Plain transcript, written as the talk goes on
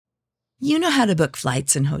You know how to book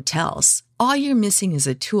flights and hotels. All you're missing is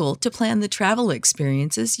a tool to plan the travel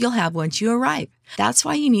experiences you'll have once you arrive. That's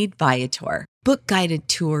why you need Viator. Book guided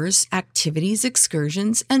tours, activities,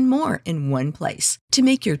 excursions, and more in one place to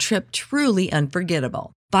make your trip truly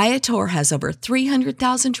unforgettable. Viator has over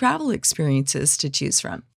 300,000 travel experiences to choose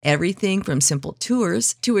from. Everything from simple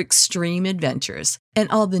tours to extreme adventures and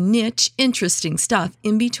all the niche, interesting stuff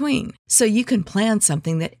in between. So you can plan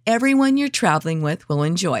something that everyone you're traveling with will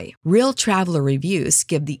enjoy. Real traveler reviews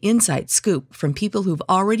give the inside scoop from people who've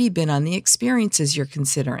already been on the experiences you're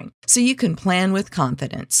considering. So you can plan with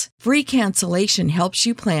confidence. Free cancellation helps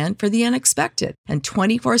you plan for the unexpected. And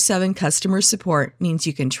 24/7 customer support means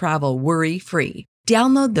you can travel worry-free.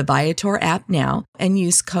 Download the Viator app now and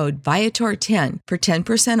use code Viator10 for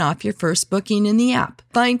 10% off your first booking in the app.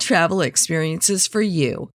 Find travel experiences for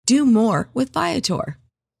you. Do more with Viator.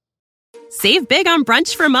 Save big on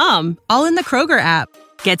brunch for mom, all in the Kroger app.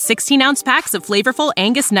 Get 16-ounce packs of flavorful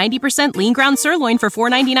Angus 90% lean ground sirloin for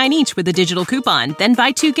 $4.99 each with a digital coupon. Then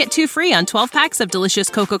buy 2, get 2 free on 12 packs of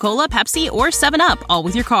delicious Coca-Cola, Pepsi, or 7-Up, all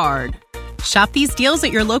with your card. Shop these deals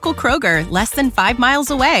at your local Kroger, less than 5 miles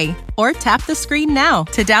away. Or tap the screen now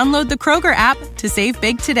to download the Kroger app to save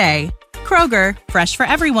big today. Kroger, fresh for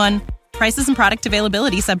everyone. Prices and product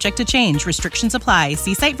availability subject to change. Restrictions apply.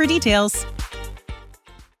 See site for details.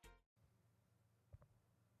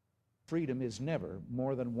 Freedom is never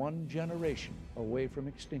more than one generation away from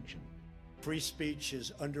extinction. Free speech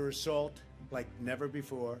is under assault like never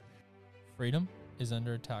before. Freedom is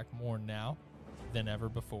under attack more now than ever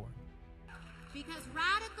before. Because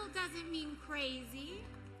radical doesn't mean crazy.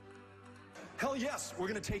 Hell yes, we're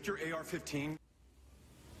going to take your AR-15.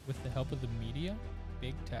 With the help of the media,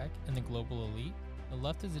 big tech, and the global elite, the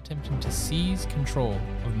left is attempting to seize control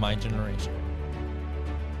of my generation.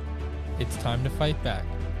 It's time to fight back.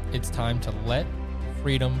 It's time to let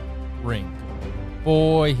freedom ring.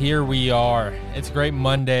 Boy, here we are. It's a great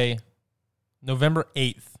Monday, November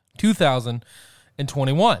 8th,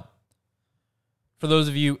 2021. For those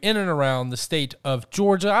of you in and around the state of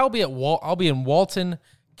Georgia, I'll be in Walton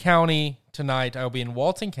County tonight. I will be in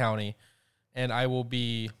Walton County, and I will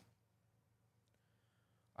be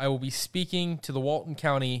speaking to the Walton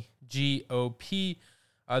County GOP.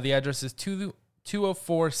 The address is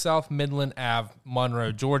 204 South Midland Ave,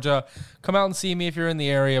 Monroe, Georgia. Come out and see me if you're in the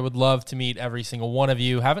area. I would love to meet every single one of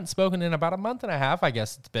you. Haven't spoken in about a month and a half, I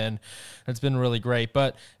guess it's been. It's been really great,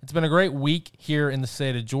 but it's been a great week here in the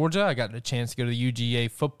state of Georgia. I got a chance to go to the UGA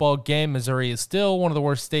football game. Missouri is still one of the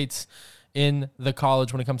worst states in the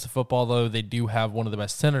college when it comes to football, though they do have one of the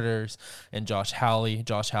best senators, and Josh Hawley.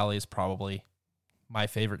 Josh Hawley is probably my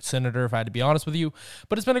favorite senator, if I had to be honest with you.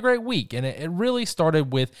 But it's been a great week, and it really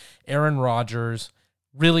started with Aaron Rodgers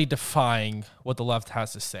really defying what the left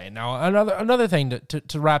has to say. Now, another thing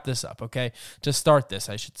to wrap this up, okay, to start this,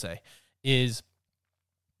 I should say, is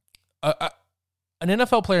an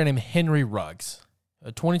NFL player named Henry Ruggs,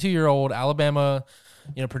 a 22-year-old Alabama,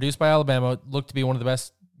 produced by Alabama, looked to be one of the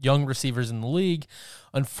best young receivers in the league.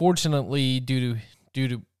 Unfortunately, due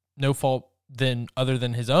to no fault other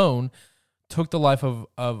than his own, took the life of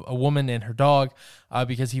a woman and her dog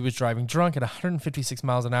because he was driving drunk at 156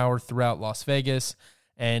 miles an hour throughout Las Vegas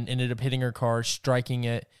and ended up hitting her car, striking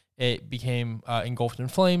it. It became engulfed in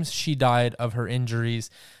flames. She died of her injuries,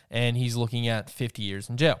 and he's looking at 50 years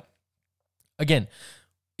in jail. Again,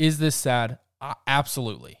 is this sad?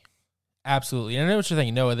 Absolutely. Absolutely. And I know what you're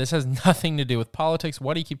thinking. Noah, this has nothing to do with politics.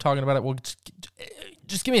 Why do you keep talking about it? Well,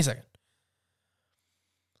 just give me a second.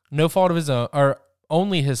 No fault of his own, or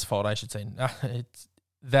only his fault, I should say. It's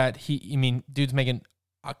that dude's making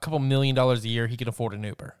a couple $1 million a year. He can afford an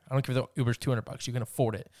Uber. I don't care if the Uber's $200. You can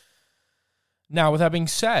afford it. Now, with that being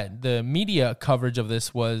said, the media coverage of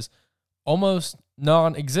this was almost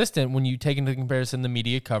non-existent when you take into comparison the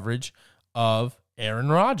media coverage of Aaron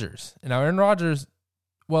Rodgers. And now Aaron Rodgers,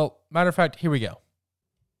 well, matter of fact, here we go.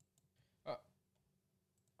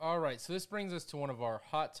 All right, so this brings us to one of our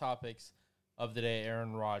hot topics of the day,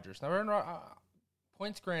 Aaron Rodgers. Now,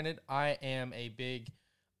 points granted, I am a big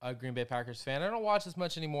Green Bay Packers fan. I don't watch as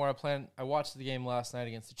much anymore. I watched the game last night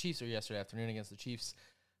against the Chiefs, or yesterday afternoon against the Chiefs.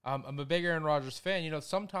 I'm a big Aaron Rodgers fan.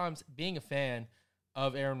 Sometimes being a fan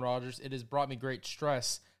of Aaron Rodgers, it has brought me great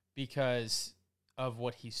stress because of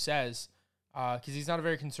what he says, because he's not a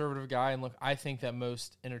very conservative guy. And look, I think that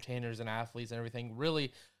most entertainers and athletes and everything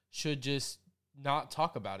really should just not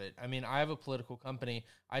talk about it. I mean, I have a political company.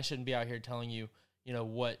 I shouldn't be out here telling you,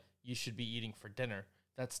 what you should be eating for dinner.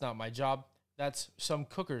 That's not my job. That's some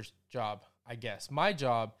cooker's job, I guess. My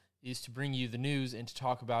job is to bring you the news and to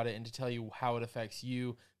talk about it and to tell you how it affects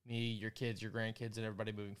you, me, your kids, your grandkids, and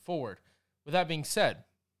everybody moving forward. With that being said,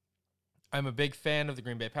 I'm a big fan of the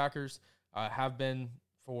Green Bay Packers. Have been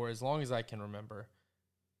for as long as I can remember.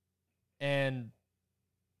 And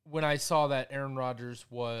when I saw that Aaron Rodgers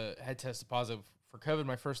had tested positive for COVID,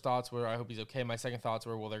 my first thoughts were, I hope he's okay. My second thoughts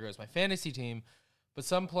were, well, there goes my fantasy team. But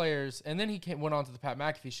some players, and then he went on to the Pat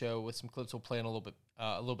McAfee show with some clips we'll play in a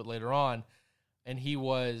little bit later on, and he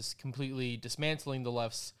was completely dismantling the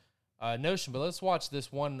left's notion. But let's watch this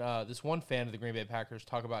one fan of the Green Bay Packers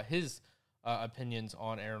talk about his opinions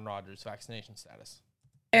on Aaron Rodgers' vaccination status.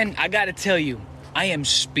 And I gotta tell you, I am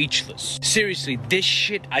speechless. Seriously, this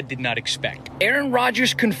shit I did not expect. Aaron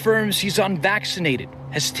Rodgers confirms he's unvaccinated,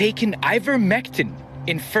 has taken ivermectin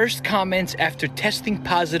in first comments after testing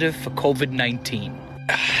positive for COVID-19.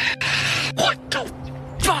 What the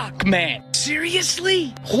fuck, man?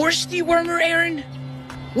 Seriously? Horse dewormer, Aaron?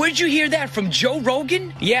 Where'd you hear that, from Joe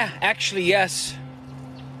Rogan? Yeah, actually, yes.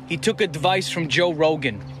 He took advice from Joe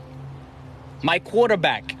Rogan, my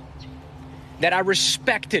quarterback, that I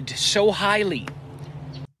respected so highly.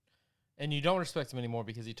 And you don't respect him anymore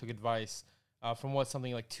because he took advice from what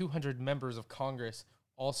something like 200 members of Congress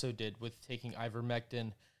also did with taking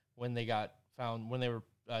ivermectin when they were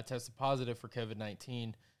tested positive for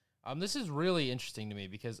COVID-19. This is really interesting to me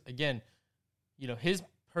because, again, his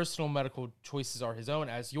personal medical choices are his own,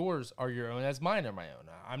 as yours are your own, as mine are my own.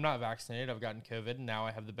 I'm not vaccinated. I've gotten COVID, and now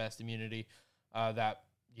I have the best immunity that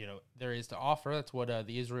there is to offer. That's what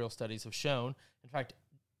the Israel studies have shown. In fact,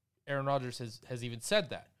 Aaron Rodgers has even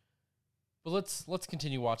said that. But let's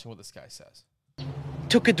continue watching what this guy says.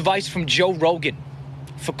 Took advice from Joe Rogan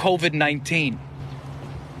for COVID-19.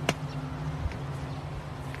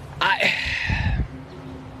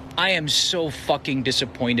 I am so fucking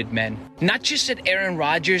disappointed, man. Not just at Aaron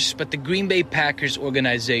Rodgers, but the Green Bay Packers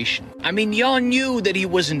organization. I mean, y'all knew that he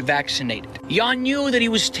wasn't vaccinated. Y'all knew that he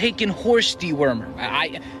was taking horse dewormer.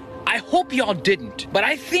 I hope y'all didn't, but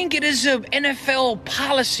I think it is an NFL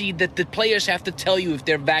policy that the players have to tell you if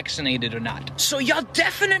they're vaccinated or not. So y'all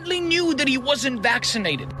definitely knew that he wasn't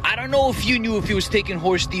vaccinated. I don't know if you knew if he was taking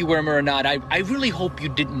horse dewormer or not. I really hope you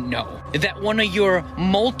didn't know that one of your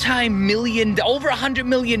multi-million, over $100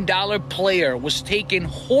 million player was taking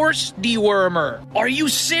horse dewormer. Are you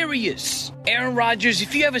serious? Aaron Rodgers,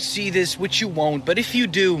 if you ever see this, which you won't, but if you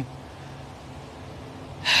do,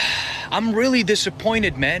 I'm really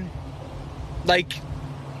disappointed, man. Like,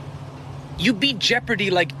 you beat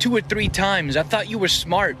Jeopardy like 2 or 3 times. I thought you were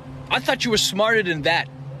smart. I thought you were smarter than that.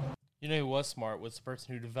 You know who was smart was the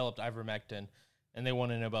person who developed ivermectin, and they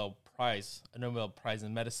won a Nobel Prize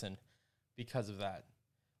in medicine because of that.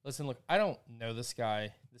 Listen, look, I don't know this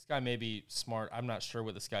guy. This guy may be smart. I'm not sure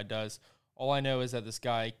what this guy does. All I know is that this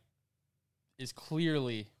guy is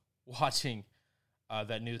clearly watching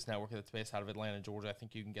that news network that's based out of Atlanta, Georgia. I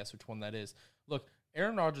think you can guess which one that is. Look,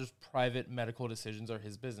 Aaron Rodgers' private medical decisions are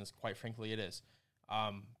his business. Quite frankly, it is.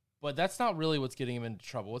 But that's not really what's getting him into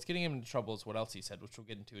trouble. What's getting him into trouble is what else he said, which we'll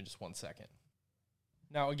get into in just one second.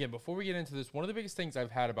 Now, again, before we get into this, one of the biggest things I've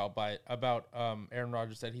had about Aaron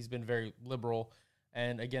Rodgers that he's been very liberal.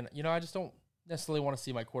 And again, I just don't necessarily want to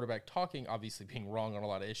see my quarterback talking, obviously being wrong on a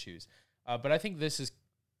lot of issues. But I think this is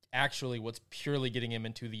actually what's purely getting him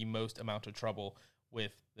into the most amount of trouble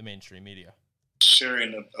with the mainstream media.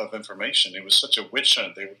 Sharing of information. It was such a witch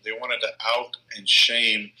hunt. They wanted to out and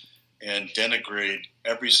shame and denigrate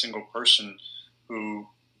every single person who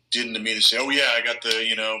didn't immediately say, oh yeah, I got the,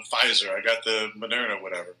 Pfizer, I got the Moderna,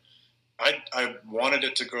 whatever. I wanted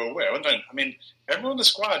it to go away. I mean, everyone in the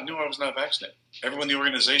squad knew I was not vaccinated. Everyone in the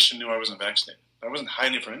organization knew I wasn't vaccinated. I wasn't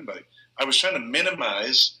hiding it from anybody. I was trying to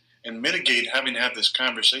minimize and mitigate having to have this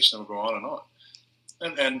conversation that would go on and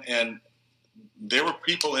on. And there were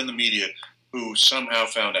people in the media who somehow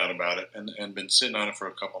found out about it and been sitting on it for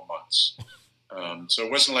a couple months. So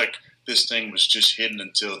it wasn't like this thing was just hidden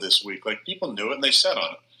until this week. Like, people knew it and they sat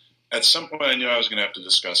on it. At some point I knew I was going to have to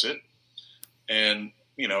discuss it. And,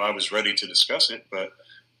 I was ready to discuss it. But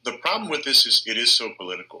the problem with this is it is so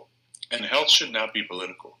political. And health should not be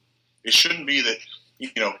political. It shouldn't be that,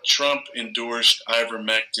 Trump endorsed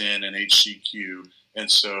ivermectin and HCQ, and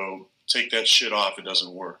so take that shit off, it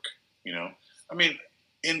doesn't work, I mean,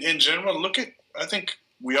 in general, I think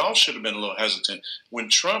we all should have been a little hesitant. When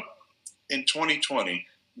Trump in 2020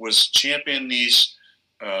 was championing these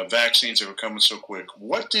vaccines that were coming so quick,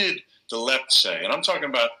 what did the left say? And I'm talking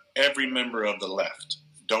about every member of the left.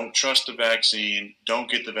 Don't trust the vaccine. Don't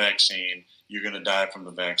get the vaccine. You're going to die from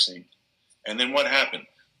the vaccine. And then what happened?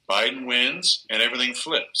 Biden wins and everything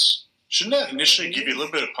flips. Shouldn't that initially give you a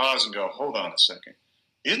little bit of pause and go, hold on a second.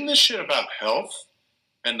 Isn't this shit about health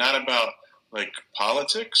and not about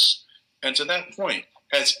politics? And to that point,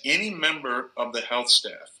 has any member of the health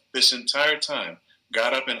staff this entire time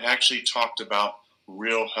got up and actually talked about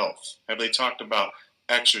real health? Have they talked about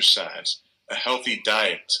exercise, a healthy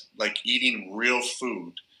diet, like eating real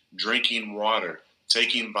food, drinking water,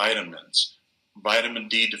 taking vitamins, vitamin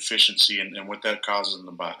D deficiency, and what that causes in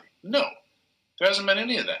the body? No, there hasn't been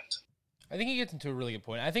any of that. I think he gets into a really good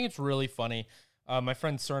point. I think it's really funny. My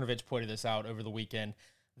friend Cernovich pointed this out over the weekend,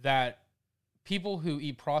 that people who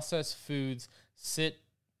eat processed foods sit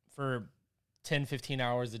for 10, 15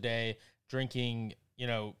 hours a day drinking,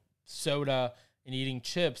 soda and eating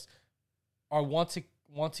chips want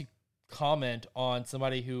to comment on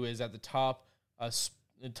somebody who is at the top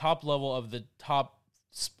level of the top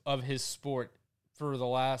of his sport for the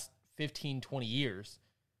last 15, 20 years.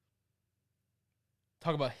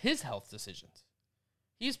 Talk about his health decisions.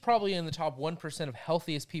 He's probably in the top 1% of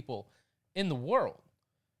healthiest people in the world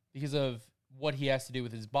because of what he has to do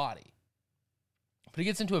with his body. But he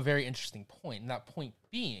gets into a very interesting point, and that point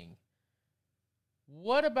being,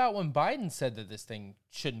 what about when Biden said that this thing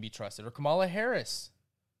shouldn't be trusted, or Kamala Harris,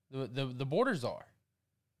 the border czar?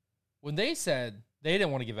 When they said they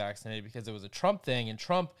didn't want to get vaccinated because it was a Trump thing, and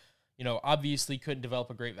Trump, obviously couldn't develop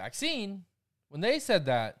a great vaccine, when they said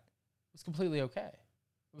that, it was completely okay.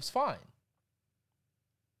 It was fine.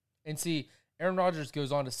 And see, Aaron Rodgers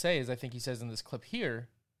goes on to say, as I think he says in this clip here,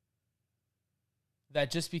 that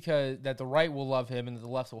just because that the right will love him and that the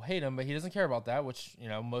left will hate him, but he doesn't care about that, which,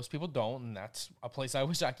 most people don't, and that's a place I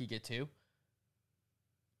wish I could get to.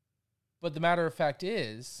 But the matter of fact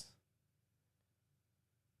is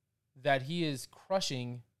that he is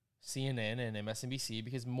crushing CNN and MSNBC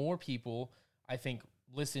because more people, I think,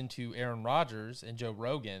 listen to Aaron Rodgers and Joe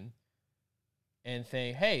Rogan and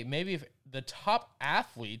think, hey, maybe if the top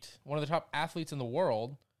athlete, one of the top athletes in the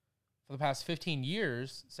world for the past 15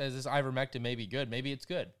 years says this ivermectin may be good, maybe it's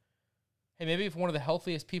good. Hey, maybe if one of the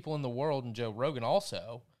healthiest people in the world, and Joe Rogan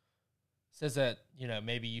also, says that,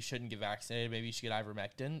 maybe you shouldn't get vaccinated, maybe you should get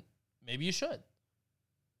ivermectin, maybe you should.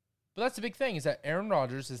 But that's the big thing, is that Aaron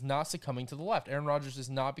Rodgers is not succumbing to the left. Aaron Rodgers is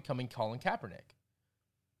not becoming Colin Kaepernick.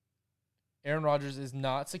 Aaron Rodgers is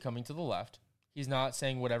not succumbing to the left. He's not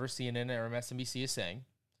saying whatever CNN or MSNBC is saying.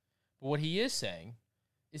 But what he is saying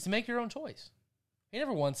is to make your own choice. He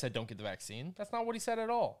never once said don't get the vaccine. That's not what he said at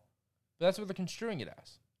all. But that's what they're construing it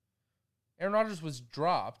as. Aaron Rodgers was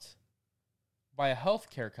dropped by a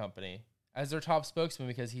healthcare company as their top spokesman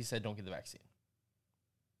because he said don't get the vaccine.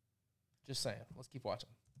 Just saying. Let's keep watching.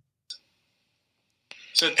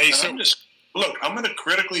 I'm going to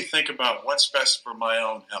critically think about what's best for my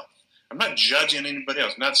own health. I'm not judging anybody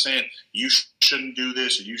else. I'm not saying you shouldn't do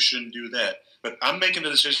this or you shouldn't do that. But I'm making a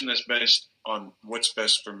decision that's based on what's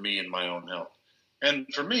best for me and my own health. And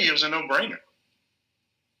for me, it was a no-brainer.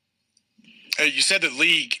 You said the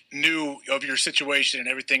league knew of your situation and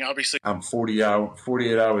everything, obviously. I'm 48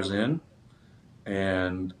 hours in,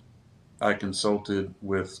 and I consulted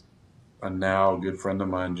with a now good friend of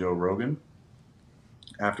mine, Joe Rogan,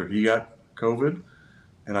 after he got COVID,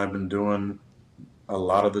 and I've been doing a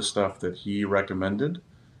lot of the stuff that he recommended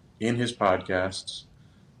in his podcasts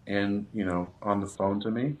and, on the phone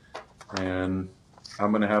to me. And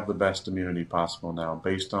I'm going to have the best immunity possible now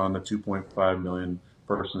based on the 2.5 million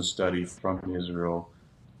person study from Israel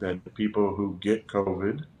that the people who get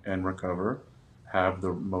COVID and recover have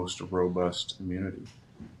the most robust immunity.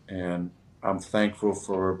 And I'm thankful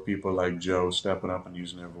for people like Joe stepping up and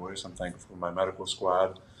using their voice. I'm thankful for my medical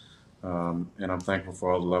squad. And I'm thankful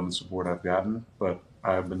for all the love and support I've gotten. But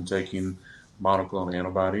I've been taking monoclonal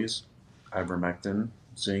antibodies, ivermectin,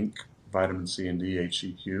 zinc, vitamin C and D,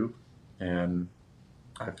 HCQ, and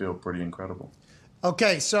I feel pretty incredible.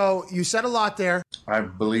 Okay, so you said a lot there. I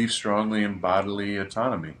believe strongly in bodily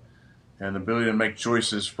autonomy and the ability to make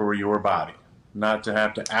choices for your body, not to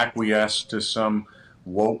have to acquiesce to some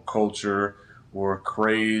woke culture or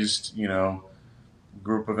crazed,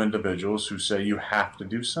 group of individuals who say you have to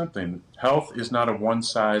do something. Health is not a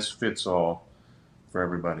one-size-fits-all for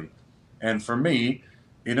everybody. And for me,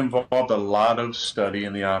 it involved a lot of study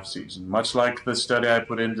in the off-season, much like the study I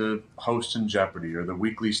put into hosting Jeopardy or the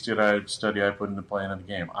weekly study I put into playing in the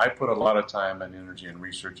game. I put a lot of time and energy and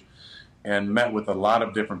research and met with a lot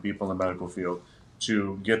of different people in the medical field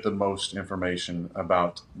to get the most information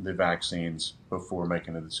about the vaccines before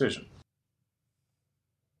making a decision.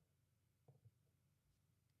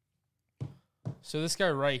 So this guy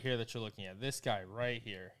right here that you're looking at, this guy right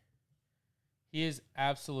here, he is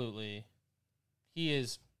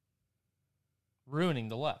ruining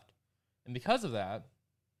the left. And because of that,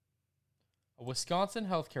 a Wisconsin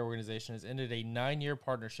healthcare organization has ended a 9-year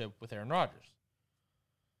partnership with Aaron Rodgers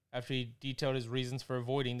after he detailed his reasons for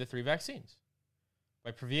avoiding the 3 vaccines.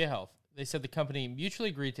 By Previa Health, they said the company mutually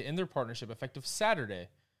agreed to end their partnership effective Saturday.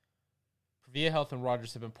 Privia Health and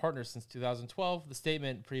Rogers have been partners since 2012. The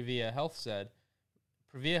statement, Privia Health said,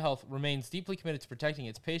 Privia Health remains deeply committed to protecting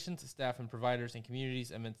its patients, staff, and providers and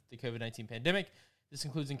communities amidst the COVID-19 pandemic. This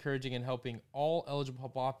includes encouraging and helping all eligible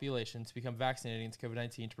populations to become vaccinated against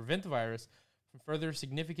COVID-19 to prevent the virus from further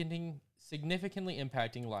significantly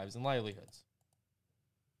impacting lives and livelihoods.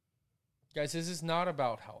 Guys, this is not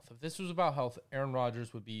about health. If this was about health, Aaron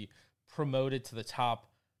Rodgers would be promoted to the top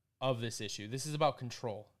of this issue. This is about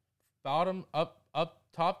control. Bottom up,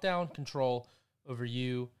 top-down control over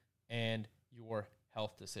you and your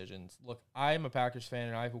health decisions. Look, I'm a Packers fan,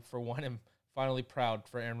 and I, for one, am finally proud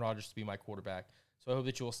for Aaron Rodgers to be my quarterback. So I hope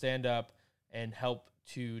that you will stand up and help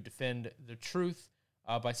to defend the truth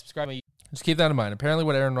by subscribing. Just keep that in mind. Apparently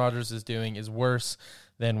what Aaron Rodgers is doing is worse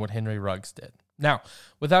than what Henry Ruggs did. Now,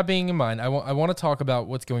 with that being in mind, I want to talk about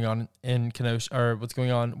what's going on in Kenosha, or what's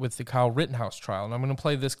going on with the Kyle Rittenhouse trial, and I'm going to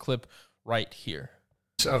play this clip right here.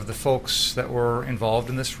 Of the folks that were involved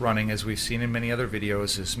in this running, as we've seen in many other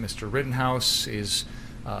videos, is Mr. Rittenhouse is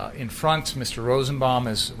in front, Mr. Rosenbaum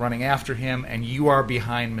is running after him, and you are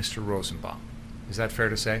behind Mr. Rosenbaum. Is that fair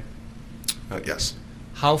to say? Yes.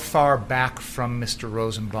 How far back from Mr.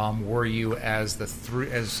 Rosenbaum were you as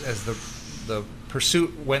the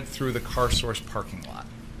pursuit went through the CarSource parking lot?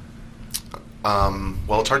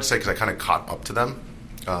 Well, it's hard to say because I kind of caught up to them.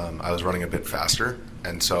 I was running a bit faster,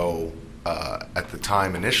 and so at the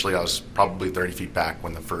time initially I was probably 30 feet back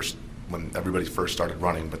when everybody first started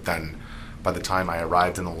running, but then by the time I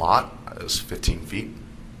arrived in the lot, it was 15 feet.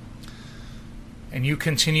 And you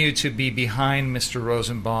continued to be behind Mr.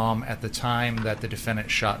 Rosenbaum at the time that the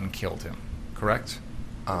defendant shot and killed him, correct?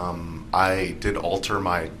 I did alter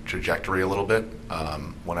my trajectory a little bit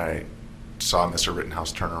when I saw Mr.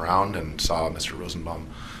 Rittenhouse turn around and saw Mr. Rosenbaum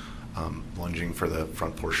lunging for the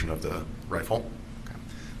front portion of the rifle. Okay.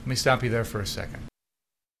 Let me stop you there for a second.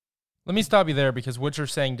 Let me stop you there because what you're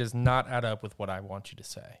saying does not add up with what I want you to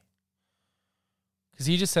say. Because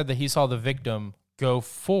he just said that he saw the victim go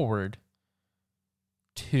forward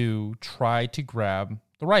to try to grab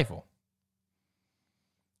the rifle.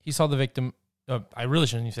 He saw the victim. I really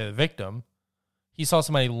shouldn't even say the victim. He saw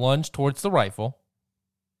somebody lunge towards the rifle.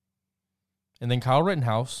 And then Kyle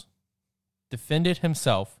Rittenhouse defended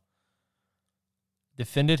himself,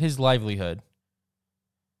 defended his livelihood,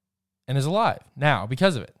 and is alive now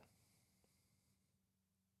because of it.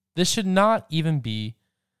 This should not even be.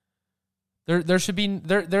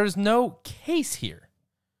 There's no case here.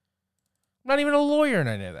 I'm not even a lawyer, and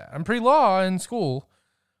I know that. I'm pre-law in school,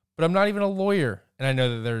 but I'm not even a lawyer, and I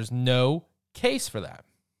know that there's no case for that.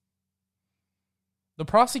 The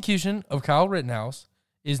prosecution of Kyle Rittenhouse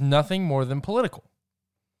is nothing more than political.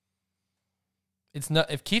 It's not.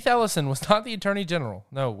 If Keith Ellison was not the attorney general,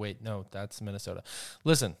 no, that's Minnesota.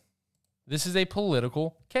 Listen, this is a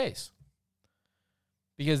political case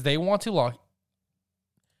because they want to lock.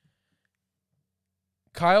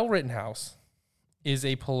 Kyle Rittenhouse is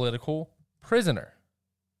a political prisoner.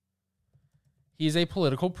 He is a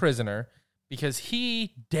political prisoner because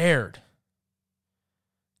he dared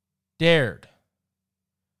to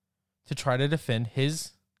try to defend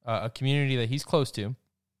his a community that he's close to,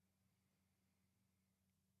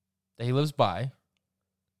 that he lives by.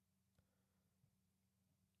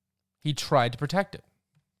 He tried to protect it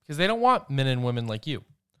because they don't want men and women like you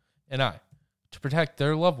and I to protect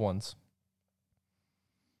their loved ones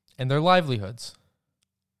and their livelihoods.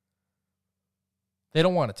 They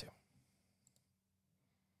don't want it to.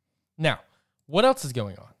 Now, what else is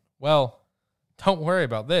going on? Well, don't worry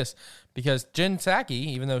about this because Jen Psaki,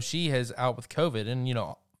 even though she is out with COVID,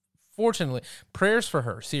 and, fortunately, prayers for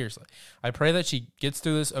her, seriously. I pray that she gets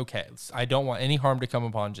through this okay. I don't want any harm to come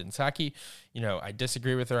upon Jen Psaki. I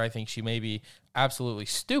disagree with her. I think she may be absolutely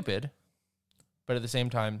stupid, but at the same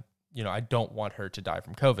time, I don't want her to die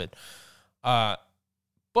from COVID.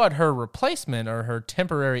 But her replacement, or her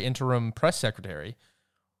temporary interim press secretary,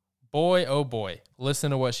 boy, oh boy, listen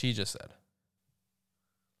to what she just said.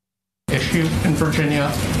 Issue in Virginia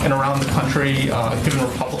and around the country, given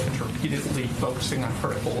Republicans repeatedly focusing on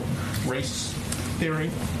critical race theory?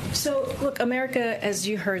 So, look, America, as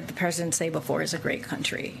you heard the president say before, is a great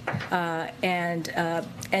country.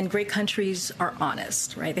 And great countries are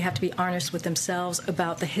honest, right? They have to be honest with themselves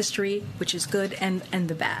about the history, which is good, and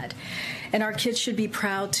the bad. And our kids should be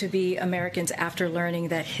proud to be Americans after learning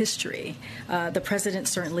that history. The president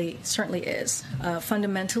certainly is.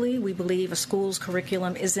 Fundamentally, we believe a school's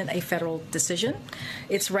curriculum isn't a federal decision.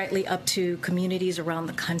 It's rightly up to communities around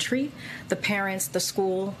the country, the parents, the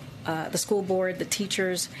school, the school board, the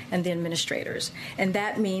teachers, and the administrators. And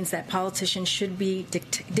that means that politicians should be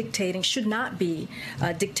should not be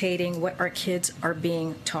dictating what our kids are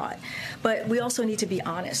being taught. But we also need to be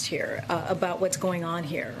honest here about what's going on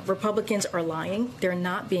here. Republicans are lying. They're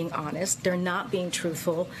not being honest. They're not being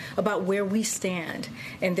truthful about where we stand.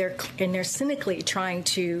 And they're cynically trying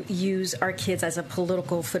to use our kids as a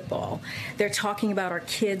political football. They're talking about our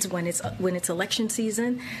kids when it's election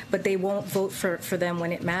season, but they won't vote for them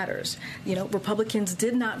when it matters. You know, Republicans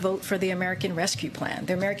did not vote for the American Rescue Plan.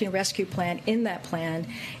 The American Rescue Plan, in that plan,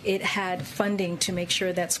 it had funding to make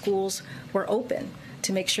sure that schools were open,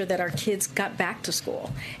 to make sure that our kids got back to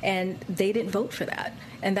school. And they didn't vote for that.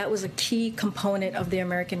 And that was a key component of the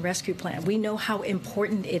American Rescue Plan. We know how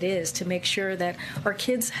important it is to make sure that our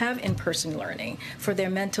kids have in-person learning for their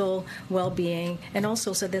mental well-being and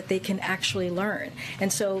also so that they can actually learn.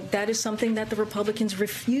 And so that is something that the Republicans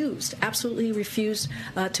absolutely refused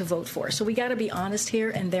to vote for. So we got to be honest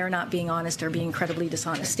here, and they're not being honest. They're being incredibly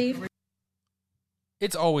dishonest. Steve?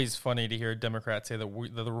 It's always funny to hear Democrats say that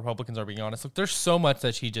the Republicans are being honest. Look, there's so much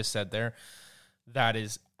that she just said there that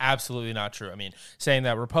is absolutely not true. I mean, saying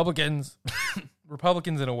that Republicans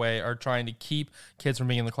in a way are trying to keep kids from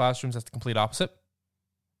being in the classrooms, that's the complete opposite.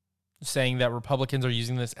 Saying that Republicans are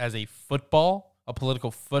using this as a political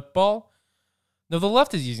football. No, the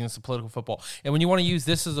left is using this as a political football. And when you want to use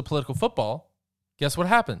this as a political football, guess what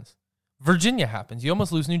happens? Virginia happens. You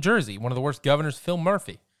almost lose New Jersey. One of the worst governors, Phil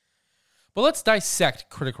Murphy. But let's dissect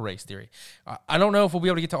critical race theory. I don't know if we'll be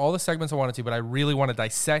able to get to all the segments I wanted to, but I really want to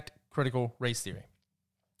dissect critical race theory.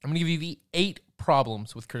 I'm going to give you the 8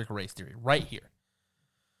 problems with critical race theory right here.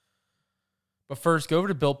 But first, go over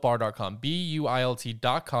to BuiltBar.com,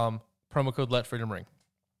 BUILT.com, promo code LetFreedomRing.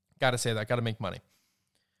 Got to say that, got to make money.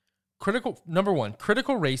 Number 1,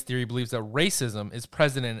 critical race theory believes that racism is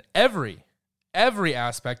present in every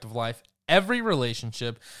aspect of life, every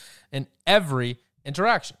relationship, and every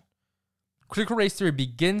interaction. Critical race theory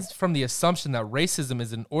begins from the assumption that racism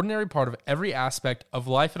is an ordinary part of every aspect of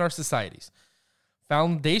life in our societies.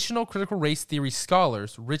 Foundational critical race theory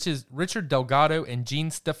scholars Richard Delgado and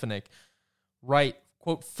Gene Stefanik write,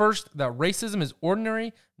 quote, first, that racism is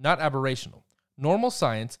ordinary, not aberrational. Normal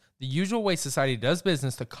science, the usual way society does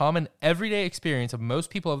business, the common everyday experience of most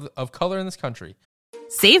people of color in this country.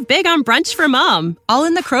 Save big on brunch for mom, all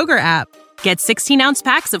in the Kroger app. Get 16-ounce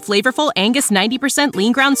packs of flavorful Angus 90%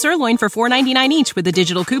 lean ground sirloin for $4.99 each with a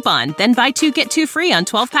digital coupon. Then buy 2, get 2 free on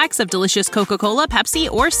 12 packs of delicious Coca-Cola, Pepsi,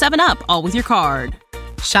 or 7-Up, all with your card.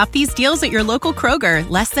 Shop these deals at your local Kroger,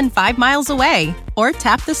 less than 5 miles away. Or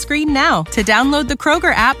tap the screen now to download the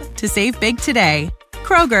Kroger app to save big today.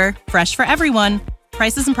 Kroger, fresh for everyone.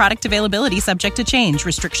 Prices and product availability subject to change.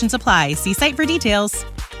 Restrictions apply. See site for details.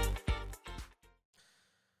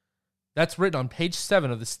 That's written on page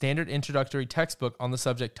 7 of the standard introductory textbook on the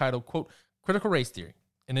subject titled, quote, Critical Race Theory,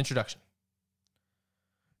 an introduction.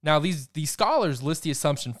 Now, these scholars list the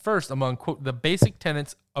assumption first among, quote, the basic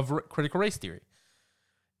tenets of critical race theory.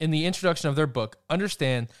 In the introduction of their book,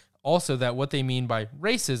 understand also that what they mean by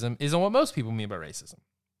racism isn't what most people mean by racism.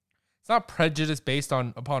 It's not prejudice based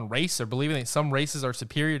upon race or believing that some races are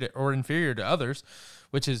superior to, or inferior to others,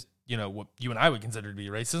 which is, what you and I would consider to be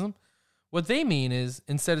racism. What they mean is,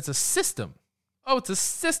 instead, it's a system. Oh, it's a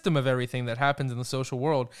system of everything that happens in the social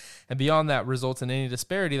world, and beyond that results in any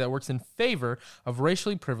disparity that works in favor of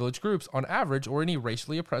racially privileged groups on average, or any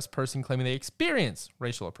racially oppressed person claiming they experience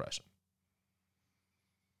racial oppression.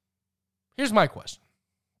 Here's my question.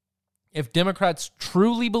 If Democrats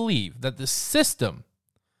truly believe that the system,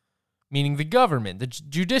 meaning the government, the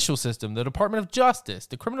judicial system, the Department of Justice,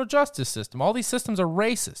 the criminal justice system, all these systems are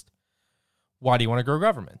racist, why do you want to grow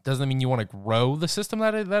government? Doesn't that mean you want to grow the system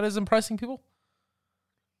that is oppressing people?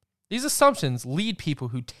 These assumptions lead people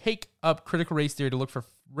who take up critical race theory to look for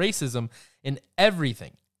racism in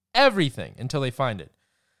everything, until they find it.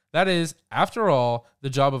 That is, after all,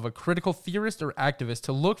 the job of a critical theorist or activist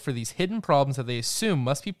to look for these hidden problems that they assume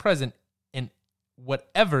must be present in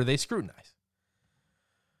whatever they scrutinize.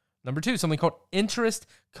 Number 2, something called interest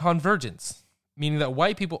convergence, meaning that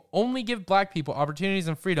white people only give black people opportunities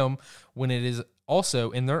and freedom when it is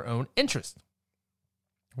also in their own interest.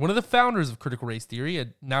 One of the founders of critical race theory, a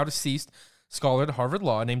now deceased scholar at Harvard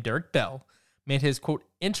Law named Derek Bell, made his, quote,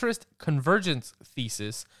 interest convergence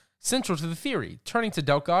thesis central to the theory. Turning to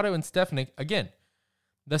Delgado and Stefanik again.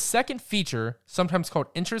 The second feature, sometimes called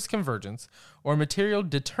interest convergence or material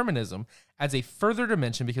determinism, adds a further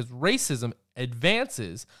dimension because racism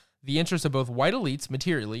advances the interests of both white elites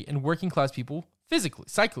materially and working class people physically,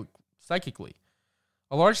 psychically.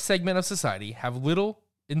 A large segment of society have little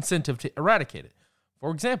incentive to eradicate it.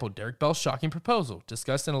 For example, Derek Bell's shocking proposal,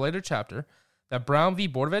 discussed in a later chapter, that Brown v.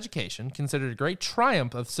 Board of Education, considered a great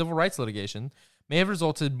triumph of civil rights litigation, may have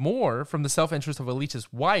resulted more from the self-interest of elitist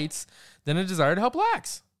whites than a desire to help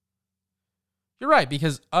blacks. You're right,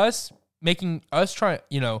 because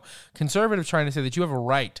conservatives trying to say that you have a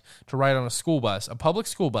right to ride on a school bus, a public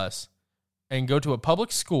school bus, and go to a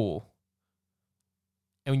public school,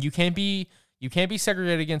 and you can't be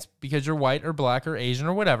segregated against because you're white or black or Asian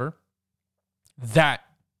or whatever. That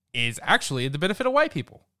is actually the benefit of white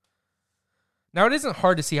people. Now, it isn't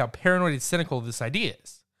hard to see how paranoid and cynical this idea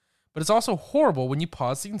is, but it's also horrible when you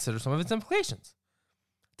pause to consider some of its implications.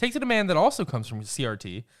 Take the demand that also comes from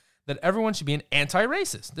CRT that everyone should be an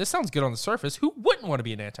anti-racist. This sounds good on the surface. Who wouldn't want to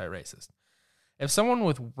be an anti-racist? If someone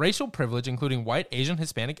with racial privilege, including white, Asian,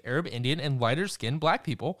 Hispanic, Arab, Indian, and lighter-skinned black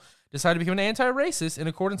people, decide to become an anti-racist in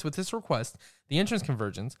accordance with this request, the entrance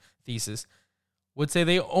convergence thesis would say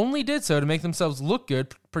they only did so to make themselves look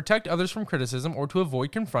good, protect others from criticism, or to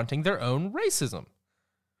avoid confronting their own racism.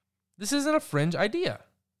 This isn't a fringe idea.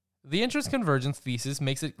 The entrance convergence thesis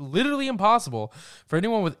makes it literally impossible for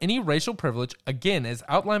anyone with any racial privilege, again, as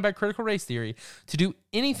outlined by critical race theory, to do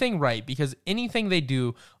anything right, because anything they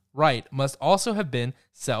do right must also have been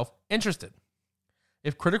self-interested.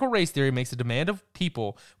 If critical race theory makes a demand of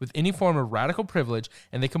people with any form of radical privilege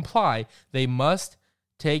and they comply, they must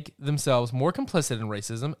take themselves more complicit in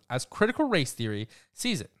racism as critical race theory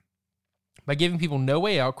sees it. By giving people no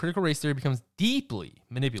way out, critical race theory becomes deeply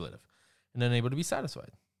manipulative and unable to be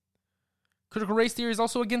satisfied. Critical race theory is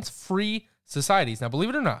also against free societies. Now, believe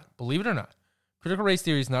it or not, critical race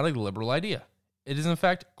theory is not a liberal idea. It is, in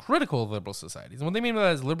fact, critical of liberal societies. And what they mean by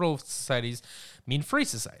that is liberal societies mean free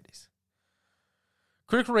societies.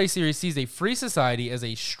 Critical race theory sees a free society as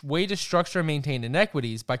a way to structure and maintain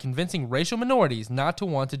inequities by convincing racial minorities not to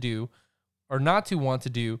want to do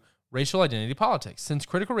racial identity politics. Since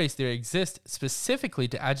critical race theory exists specifically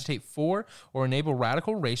to agitate for or enable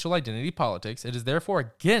radical racial identity politics, it is therefore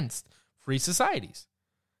against free societies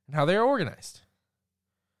and how they are organized.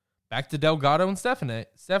 Back to Delgado and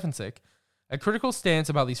Stefancic, a critical stance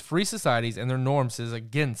about these free societies and their norms is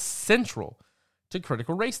again central to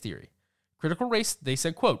critical race theory. They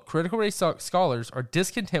said, quote, critical race scholars are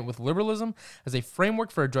discontent with liberalism as a framework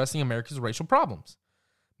for addressing America's racial problems.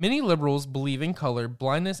 Many liberals believe in color,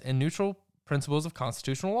 blindness, and neutral principles of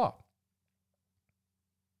constitutional law.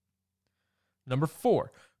 Number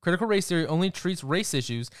 4, critical race theory only treats race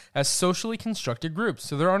issues as socially constructed groups,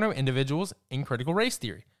 so there are no individuals in critical race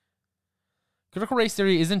theory. Critical race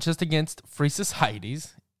theory isn't just against free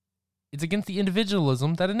societies, it's against the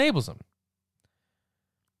individualism that enables them.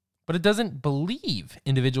 But it doesn't believe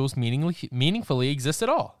individuals meaningfully exist at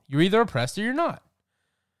all. You're either oppressed or you're not.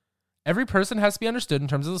 Every person has to be understood in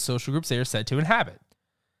terms of the social groups they are said to inhabit.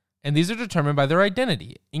 And these are determined by their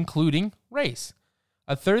identity, including race.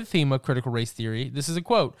 A third theme of critical race theory, this is a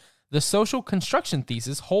quote, the social construction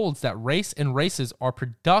thesis holds that race and races are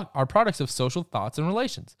products of social thoughts and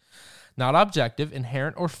relations, not objective,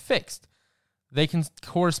 inherent, or fixed. They can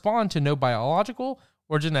correspond to no biological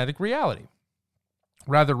or genetic reality.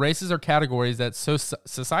 Rather, races are categories that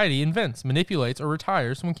society invents, manipulates, or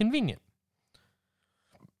retires when convenient.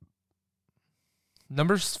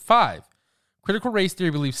 Number 5, critical race theory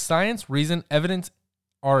believes science, reason, evidence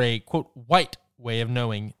are a, quote, white way of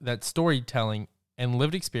knowing that storytelling and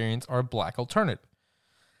lived experience are a black alternative.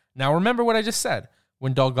 Now remember what I just said.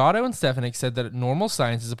 When Delgado and Stefancic said that normal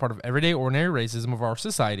science is a part of everyday ordinary racism of our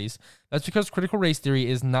societies, that's because critical race theory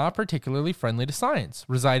is not particularly friendly to science,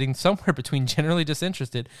 residing somewhere between generally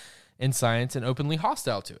disinterested in science and openly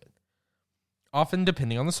hostile to it, often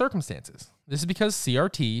depending on the circumstances. This is because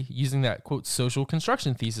CRT, using that, quote, social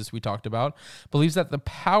construction thesis we talked about, believes that the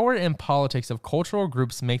power and politics of cultural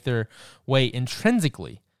groups make their way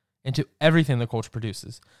intrinsically into everything the culture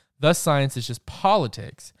produces. Thus, science is just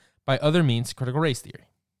politics by other means, critical race theory.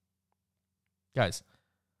 Guys,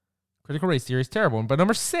 critical race theory is terrible. But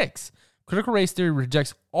number 6, critical race theory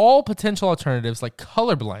rejects all potential alternatives like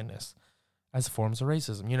colorblindness as forms of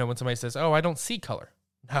racism. You know, when somebody says, oh, I don't see color.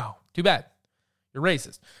 No, too bad. You're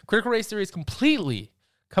racist. Critical race theory is completely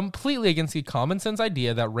against the common sense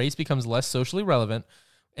idea that race becomes less socially relevant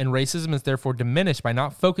and racism is therefore diminished by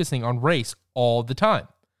not focusing on race all the time.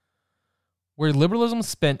 Where liberalism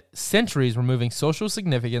spent centuries removing social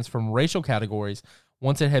significance from racial categories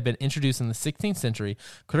once it had been introduced in the 16th century,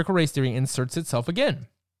 critical race theory inserts itself again,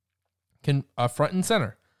 front and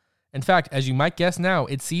center. In fact, as you might guess now,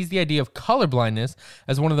 it sees the idea of colorblindness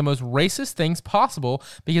as one of the most racist things possible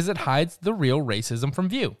because it hides the real racism from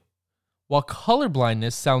view. While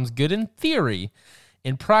colorblindness sounds good in theory,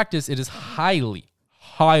 in practice it is highly,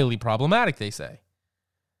 highly problematic, they say.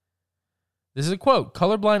 This is a quote,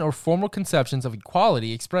 colorblind or formal conceptions of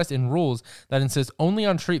equality expressed in rules that insist only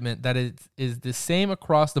on treatment that is the same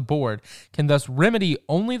across the board can thus remedy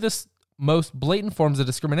only the most blatant forms of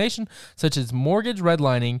discrimination, such as mortgage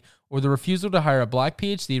redlining or the refusal to hire a black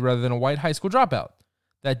PhD rather than a white high school dropout,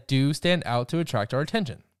 that do stand out to attract our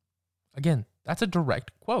attention. Again, that's a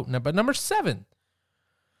direct quote. Now, but number 7,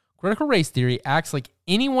 critical race theory acts like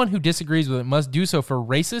anyone who disagrees with it must do so for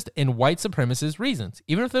racist and white supremacist reasons,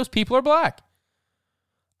 even if those people are black.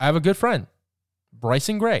 I have a good friend,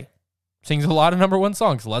 Bryson Gray, sings a lot of number 1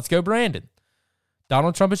 songs. Let's go, Brandon.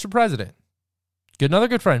 Donald Trump is your president. Another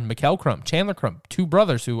good friend, Mikkel Crump, Chandler Crump, 2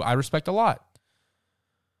 brothers who I respect a lot.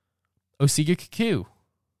 Osika Kaku.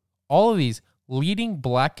 All of these leading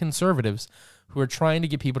black conservatives who are trying to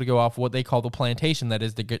get people to go off what they call the plantation, that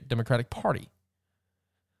is the Democratic Party.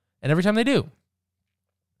 And every time they do,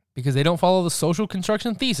 because they don't follow the social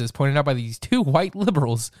construction thesis pointed out by these 2 white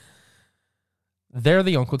liberals, they're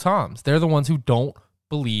the Uncle Toms. They're the ones who don't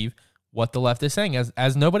believe what the left is saying,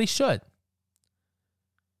 as nobody should.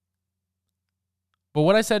 But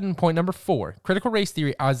what I said in point number 4, critical race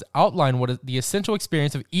theory has outlined what the essential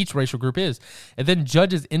experience of each racial group is, and then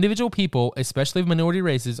judges individual people, especially of minority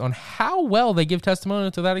races, on how well they give testimony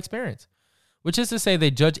to that experience. Which is to say, they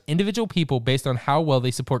judge individual people based on how well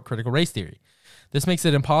they support critical race theory. This makes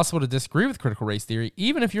it impossible to disagree with critical race theory,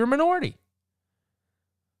 even if you're a minority.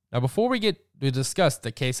 Now, before we get to discuss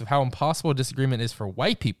the case of how impossible disagreement is for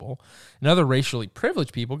white people and other racially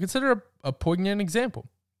privileged people, consider a poignant example.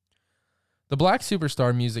 The black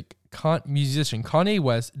superstar musician Kanye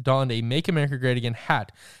West donned a Make America Great Again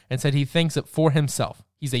hat and said he thinks it for himself.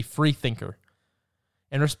 He's a free thinker.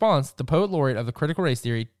 In response, the poet laureate of the critical race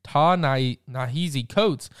theory, Ta-Nehisi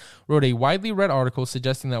Coates, wrote a widely read article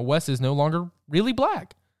suggesting that West is no longer really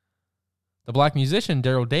black. The black musician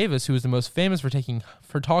Daryl Davis, who is the most famous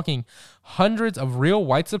for talking hundreds of real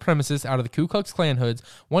white supremacists out of the Ku Klux Klan hoods,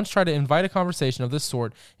 once tried to invite a conversation of this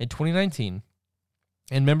sort in 2019.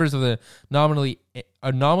 And members of the nominally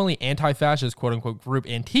anti-fascist quote-unquote group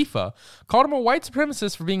Antifa called him a white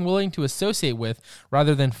supremacist for being willing to associate with,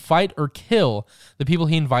 rather than fight or kill, the people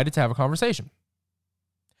he invited to have a conversation.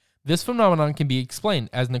 This phenomenon can be explained,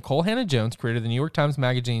 as Nicole Hannah-Jones, creator of the New York Times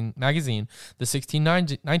magazine The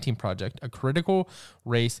 1619 Project, a critical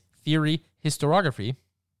race theory historiography,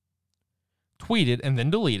 tweeted and then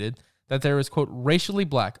deleted that there is, quote, racially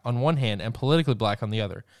black on one hand and politically black on the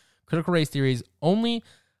other. Critical race theory is only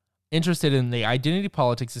interested in the identity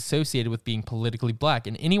politics associated with being politically black,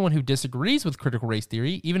 and anyone who disagrees with critical race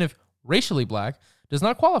theory, even if racially black, does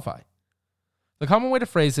not qualify. The common way to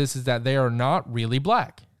phrase this is that they are not really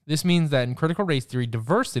black. This means that in critical race theory,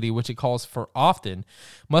 diversity, which it calls for often,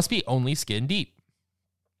 must be only skin deep.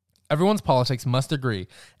 Everyone's politics must agree,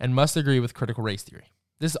 and must agree with critical race theory.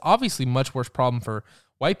 This is obviously a much worse problem for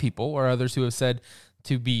white people or others who have said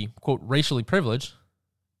to be, quote, racially privileged,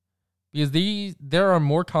 because there are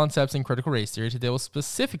more concepts in critical race theory to deal with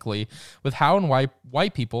specifically with how and why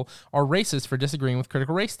white people are racist for disagreeing with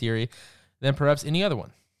critical race theory than perhaps any other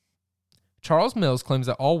one. Charles Mills claims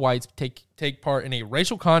that all whites take part in a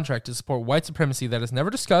racial contract to support white supremacy that is never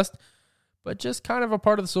discussed, but just kind of a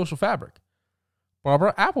part of the social fabric.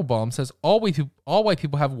 Barbara Applebaum says all white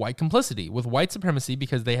people have white complicity with white supremacy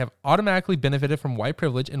because they have automatically benefited from white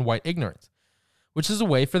privilege and white ignorance, which is a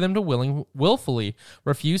way for them to willfully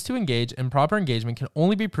refuse to engage, and proper engagement can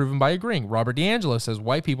only be proven by agreeing. Robert DiAngelo says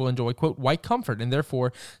white people enjoy, quote, white comfort and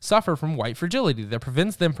therefore suffer from white fragility that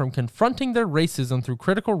prevents them from confronting their racism through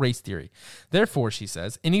critical race theory. Therefore, she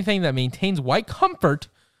says, anything that maintains white comfort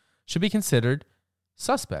should be considered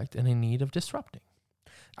suspect and in need of disrupting.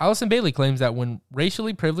 Allison Bailey claims that when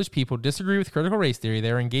racially privileged people disagree with critical race theory,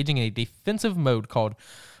 they are engaging in a defensive mode called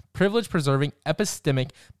privilege-preserving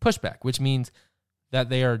epistemic pushback, which means that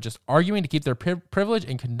they are just arguing to keep their privilege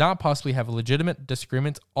and could not possibly have legitimate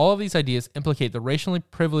disagreements. All of these ideas implicate the racially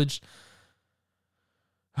privileged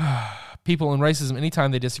people in racism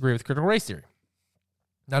anytime they disagree with critical race theory.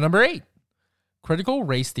 Now, number 8, critical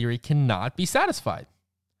race theory cannot be satisfied.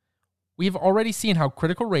 We have already seen how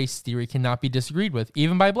critical race theory cannot be disagreed with,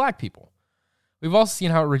 even by black people. We've also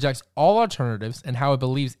seen how it rejects all alternatives and how it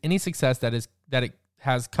believes any success that it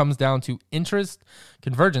has comes down to interest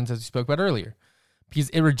convergence, as we spoke about earlier. Because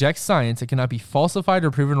it rejects science, it cannot be falsified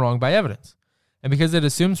or proven wrong by evidence. And because it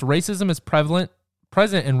assumes racism is present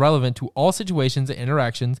and relevant to all situations and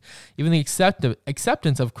interactions, even the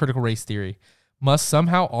acceptance of critical race theory must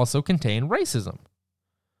somehow also contain racism.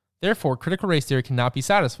 Therefore, critical race theory cannot be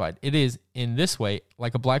satisfied. It is, in this way,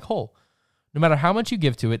 like a black hole. No matter how much you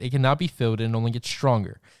give to it, it cannot be filled and only gets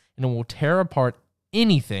stronger, and it will tear apart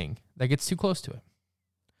anything that gets too close to it.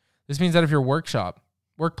 This means that if your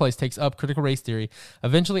workplace takes up critical race theory,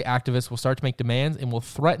 eventually activists will start to make demands and will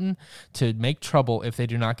threaten to make trouble if they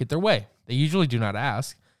do not get their way. They usually do not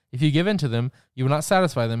ask. If you give in to them, you will not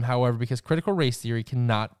satisfy them, however, because critical race theory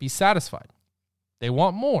cannot be satisfied. They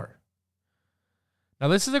want more. Now,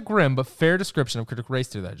 this is a grim but fair description of critical race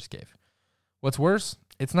theory that I just gave. What's worse,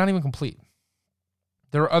 it's not even complete.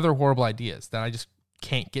 There are other horrible ideas that I just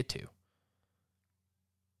can't get to.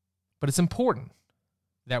 But it's important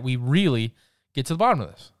that we really get to the bottom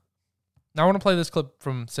of this. Now, I want to play this clip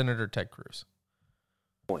from Senator Ted Cruz.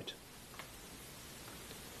 Point.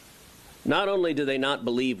 Not only do they not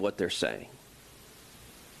believe what they're saying,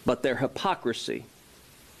 but their hypocrisy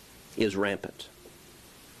is rampant.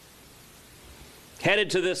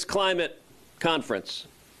 Headed to this climate conference,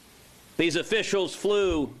 these officials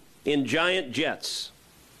flew in giant jets.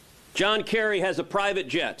 John Kerry has a private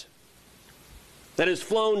jet that has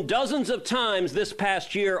flown dozens of times this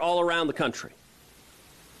past year all around the country.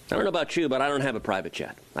 I don't know about you, but I don't have a private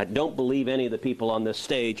jet. I don't believe any of the people on this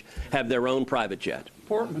stage have their own private jet.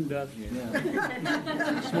 Portman does.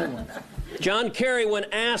 Yeah. Small one. John Kerry, when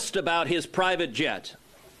asked about his private jet,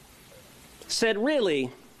 said,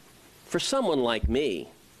 really, for someone like me,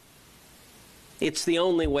 it's the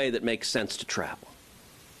only way that makes sense to travel.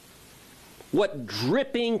 What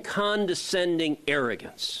dripping, condescending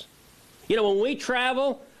arrogance. You know, when we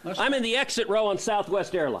travel, I'm in the exit row on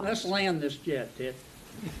Southwest Airlines. Let's land this jet, Ted.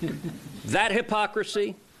 That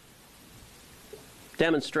hypocrisy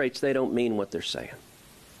demonstrates they don't mean what they're saying.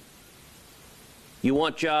 You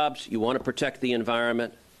want jobs, you want to protect the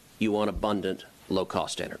environment, you want abundant,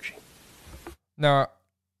 low-cost energy. Now,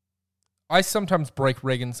 I sometimes break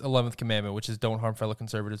Reagan's 11th commandment, which is don't harm fellow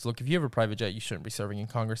conservatives. Look, if you have a private jet, you shouldn't be serving in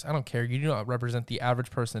Congress. I don't care. You do not represent the average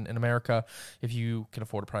person in America if you can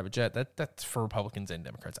afford a private jet. That's for Republicans and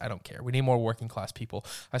Democrats. I don't care. We need more working class people.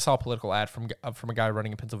 I saw a political ad from a guy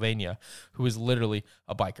running in Pennsylvania who is literally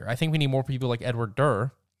a biker. I think we need more people like Edward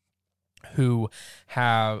Durr who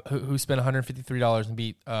spent $153 and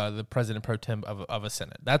beat the president pro tem of a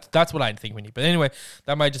Senate. That's what I think we need. But anyway,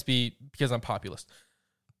 that might just be because I'm populist.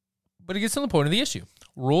 But it gets to the point of the issue.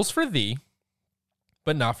 Rules for thee,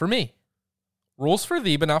 but not for me. Rules for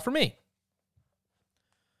thee, but not for me.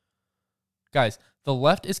 Guys, the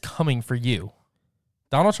left is coming for you.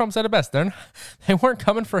 Donald Trump said it best. They weren't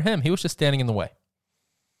coming for him. He was just standing in the way.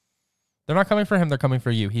 They're not coming for him. They're coming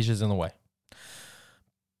for you. He's just in the way.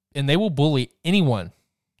 And they will bully anyone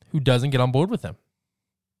who doesn't get on board with them.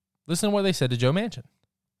 Listen to what they said to Joe Manchin.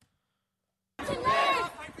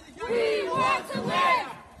 We want to live!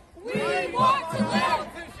 We want to live!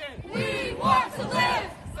 We want to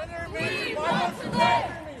live! We want to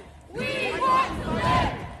live! We want to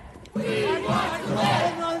live! We want to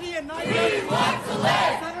live! We want to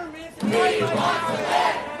live! We want to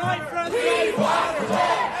live! My friends, we want to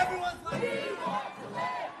live! Everyone's like, we want to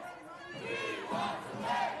live! We want to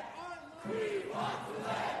live! We want to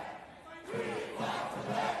live! We want to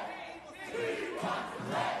live! We want to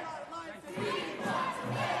live! We want to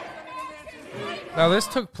live! Now, this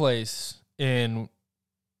took place in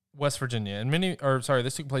West Virginia, and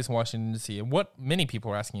this took place in Washington, D.C. And what many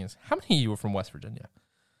people are asking is, how many of you are from West Virginia?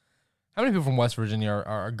 How many people from West Virginia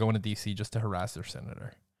are going to D.C. just to harass their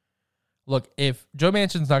senator? Look, if Joe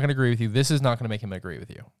Manchin's not going to agree with you, this is not going to make him agree with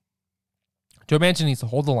you. Joe Manchin needs to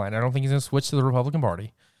hold the line. I don't think he's going to switch to the Republican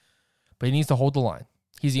Party, but he needs to hold the line.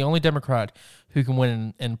 He's the only Democrat who can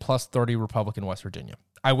win in plus 30 Republican West Virginia.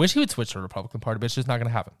 I wish he would switch to the Republican Party, but it's just not going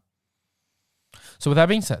to happen. So with that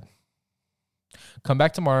being said, come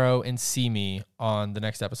back tomorrow and see me on the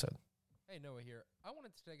next episode. Hey, Noah here. I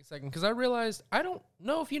wanted to take a second because I realized I don't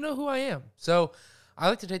know if you know who I am. So I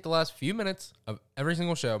like to take the last few minutes of every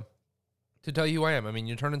single show to tell you who I am. I mean,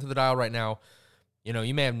 you turn into the dial right now. You know,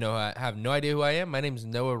 you may have no idea who I am. My name is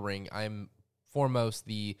Noah Ring. I'm foremost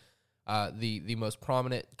the most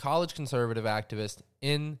prominent college conservative activist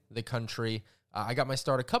in the country. I got my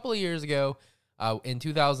start a couple of years ago. In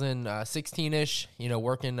 2016-ish,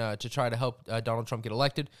 working to try to help Donald Trump get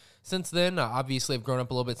elected. Since then, obviously, I've grown up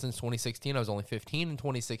a little bit since 2016. I was only 15 in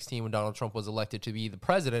 2016 when Donald Trump was elected to be the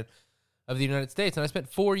president of the United States. And I spent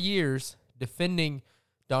 4 years defending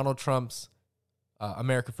Donald Trump's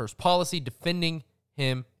America First policy, defending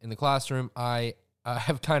him in the classroom. I've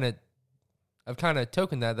kind of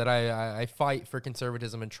tokened that I fight for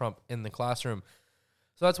conservatism and Trump in the classroom.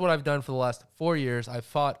 So that's what I've done for the last 4 years. I've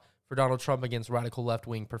fought for Donald Trump against radical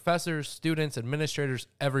left-wing professors, students, administrators,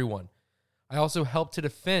 everyone. I also helped to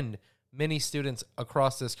defend many students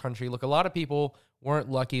across this country. Look, a lot of people weren't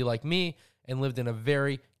lucky like me and lived in a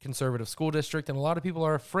very conservative school district, and a lot of people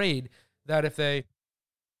are afraid that if they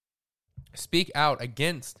speak out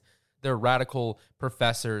against their radical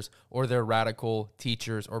professors or their radical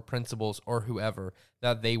teachers or principals or whoever,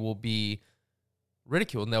 that they will be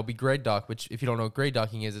ridiculed and they'll be grade docked, which if you don't know what grade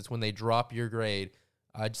docking is, it's when they drop your grade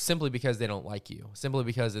simply because they don't like you. Simply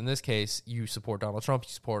because in this case, you support Donald Trump, you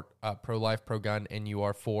support pro-life, pro-gun, and you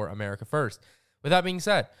are for America first. With that being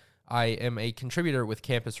said, I am a contributor with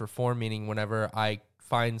Campus Reform, meaning whenever I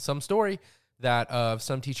find some story that of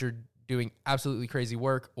some teacher doing absolutely crazy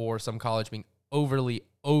work or some college being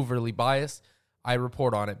overly biased, I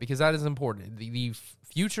report on it because that is important. The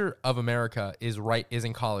future of America is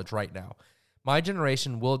in college right now. My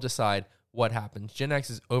generation will decide what happens. Gen X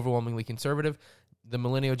is overwhelmingly conservative. The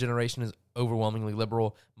millennial generation is overwhelmingly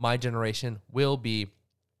liberal. My generation will be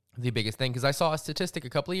the biggest thing because I saw a statistic a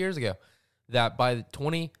couple of years ago that by the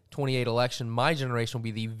 2028 election, my generation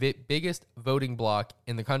will be the biggest voting bloc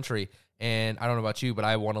in the country. And I don't know about you, but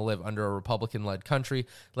I want to live under a Republican-led country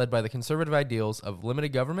led by the conservative ideals of limited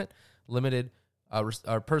government, limited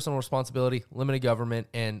personal responsibility, limited government,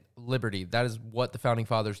 and liberty. That is what the Founding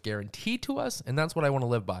Fathers guaranteed to us, and that's what I want to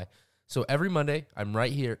live by. So every Monday, I'm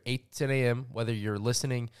right here, 8 to 10 a.m., whether you're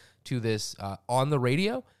listening to this on the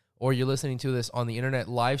radio or you're listening to this on the internet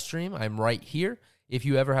live stream, I'm right here. If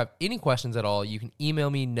you ever have any questions at all, you can email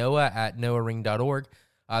me, noah@noahring.org.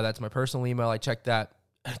 That's my personal email. I check that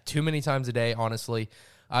too many times a day, honestly.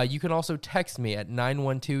 You can also text me at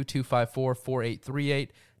 912-254-4838,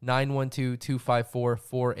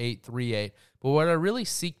 912-254-4838. But what I really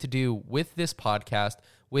seek to do with this podcast,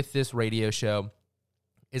 with this radio show,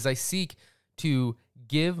 is I seek to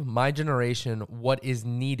give my generation what is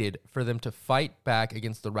needed for them to fight back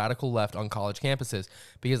against the radical left on college campuses,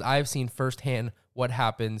 because I've seen firsthand what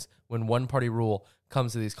happens when one-party rule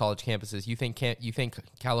comes to these college campuses. You think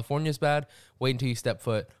California's bad? Wait until you step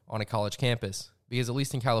foot on a college campus, because at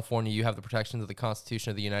least in California, you have the protections of the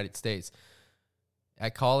Constitution of the United States.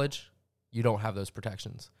 At college, you don't have those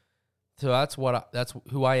protections. So that's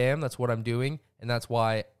who I am, that's what I'm doing, and that's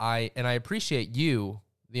why I appreciate you,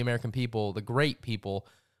 the American people, the great people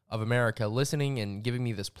of America, listening and giving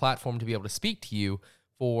me this platform to be able to speak to you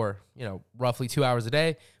for, roughly 2 hours a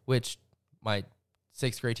day, which my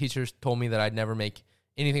 6th grade teachers told me that I'd never make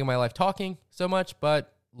anything in my life talking so much,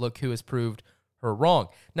 but look who has proved her wrong.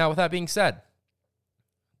 Now, with that being said,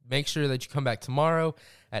 make sure that you come back tomorrow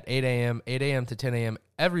at 8 a.m. to 10 a.m.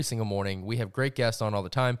 every single morning. We have great guests on all the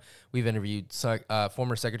time. We've interviewed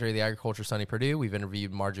former Secretary of the Agriculture, Sonny Perdue. We've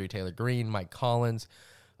interviewed Marjorie Taylor Greene, Mike Collins,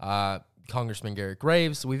 Congressman Garrett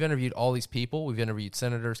Graves. We've interviewed all these people. We've interviewed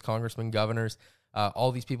senators, congressmen, governors,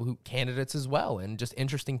 all these people candidates as well, and just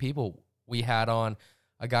interesting people. We had on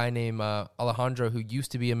a guy named Alejandro, who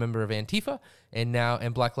used to be a member of Antifa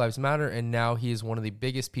and Black Lives Matter, and now he is one of the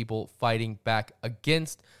biggest people fighting back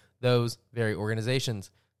against those very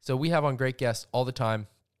organizations. So we have on great guests all the time,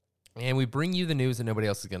 and we bring you the news that nobody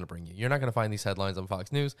else is going to bring you. You're not going to find these headlines on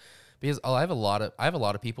Fox News, because I have a lot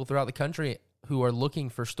of people throughout the country who are looking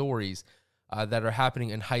for stories that are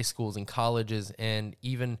happening in high schools and colleges, and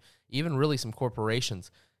even really some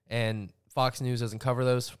corporations. And Fox News doesn't cover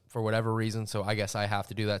those for whatever reason, so I guess I have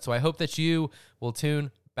to do that. So I hope that you will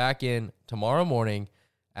tune back in tomorrow morning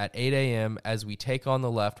at 8 a.m. as we take on the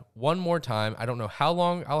left one more time. I don't know how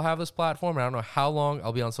long I'll have this platform. I don't know how long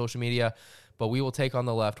I'll be on social media, but we will take on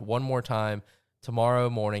the left one more time tomorrow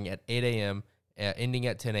morning at 8 a.m., ending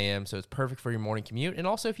at 10 a.m., so it's perfect for your morning commute. And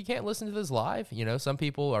also, if you can't listen to this live, some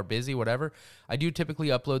people are busy, whatever, I do typically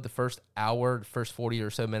upload the first 40 or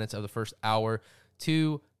so minutes of the first hour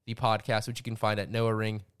to the podcast, which you can find at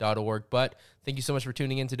noahring.org. But thank you so much for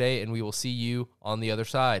tuning in today, and we will see you on the other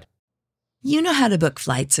side. You know how to book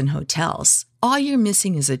flights and hotels. All you're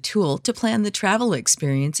missing is a tool to plan the travel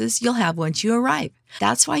experiences you'll have once you arrive.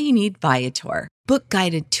 That's why you need Viator. Book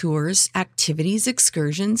guided tours, activities,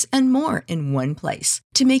 excursions, and more in one place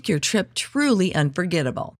to make your trip truly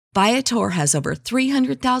unforgettable. Viator has over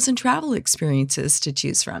 300,000 travel experiences to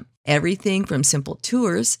choose from. Everything from simple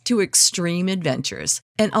tours to extreme adventures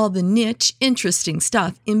and all the niche, interesting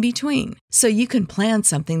stuff in between. So you can plan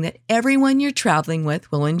something that everyone you're traveling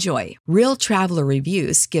with will enjoy. Real traveler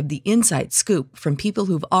reviews give the inside scoop from people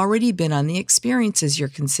who've already been on the experiences you're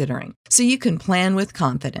considering. So you can plan with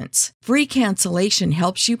confidence. Free cancellation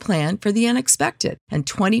helps you plan for the unexpected. And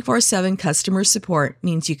 24/7 customer support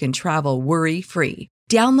means you can travel worry-free.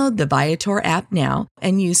 Download the Viator app now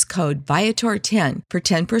and use code Viator10 for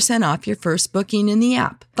 10% off your first booking in the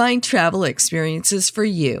app. Find travel experiences for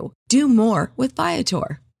you. Do more with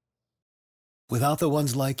Viator. Without the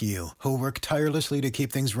ones like you, who work tirelessly to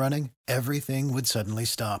keep things running, everything would suddenly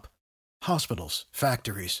stop. Hospitals,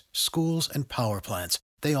 factories, schools, and power plants,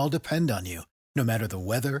 they all depend on you. No matter the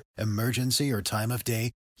weather, emergency, or time of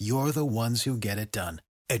day, you're the ones who get it done.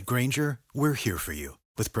 At Grainger, we're here for you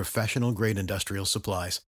with professional-grade industrial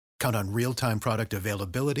supplies. Count on real-time product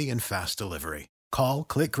availability and fast delivery. Call,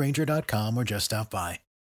 click Grainger.com, or just stop by.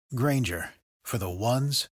 Grainger, for the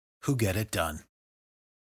ones who get it done.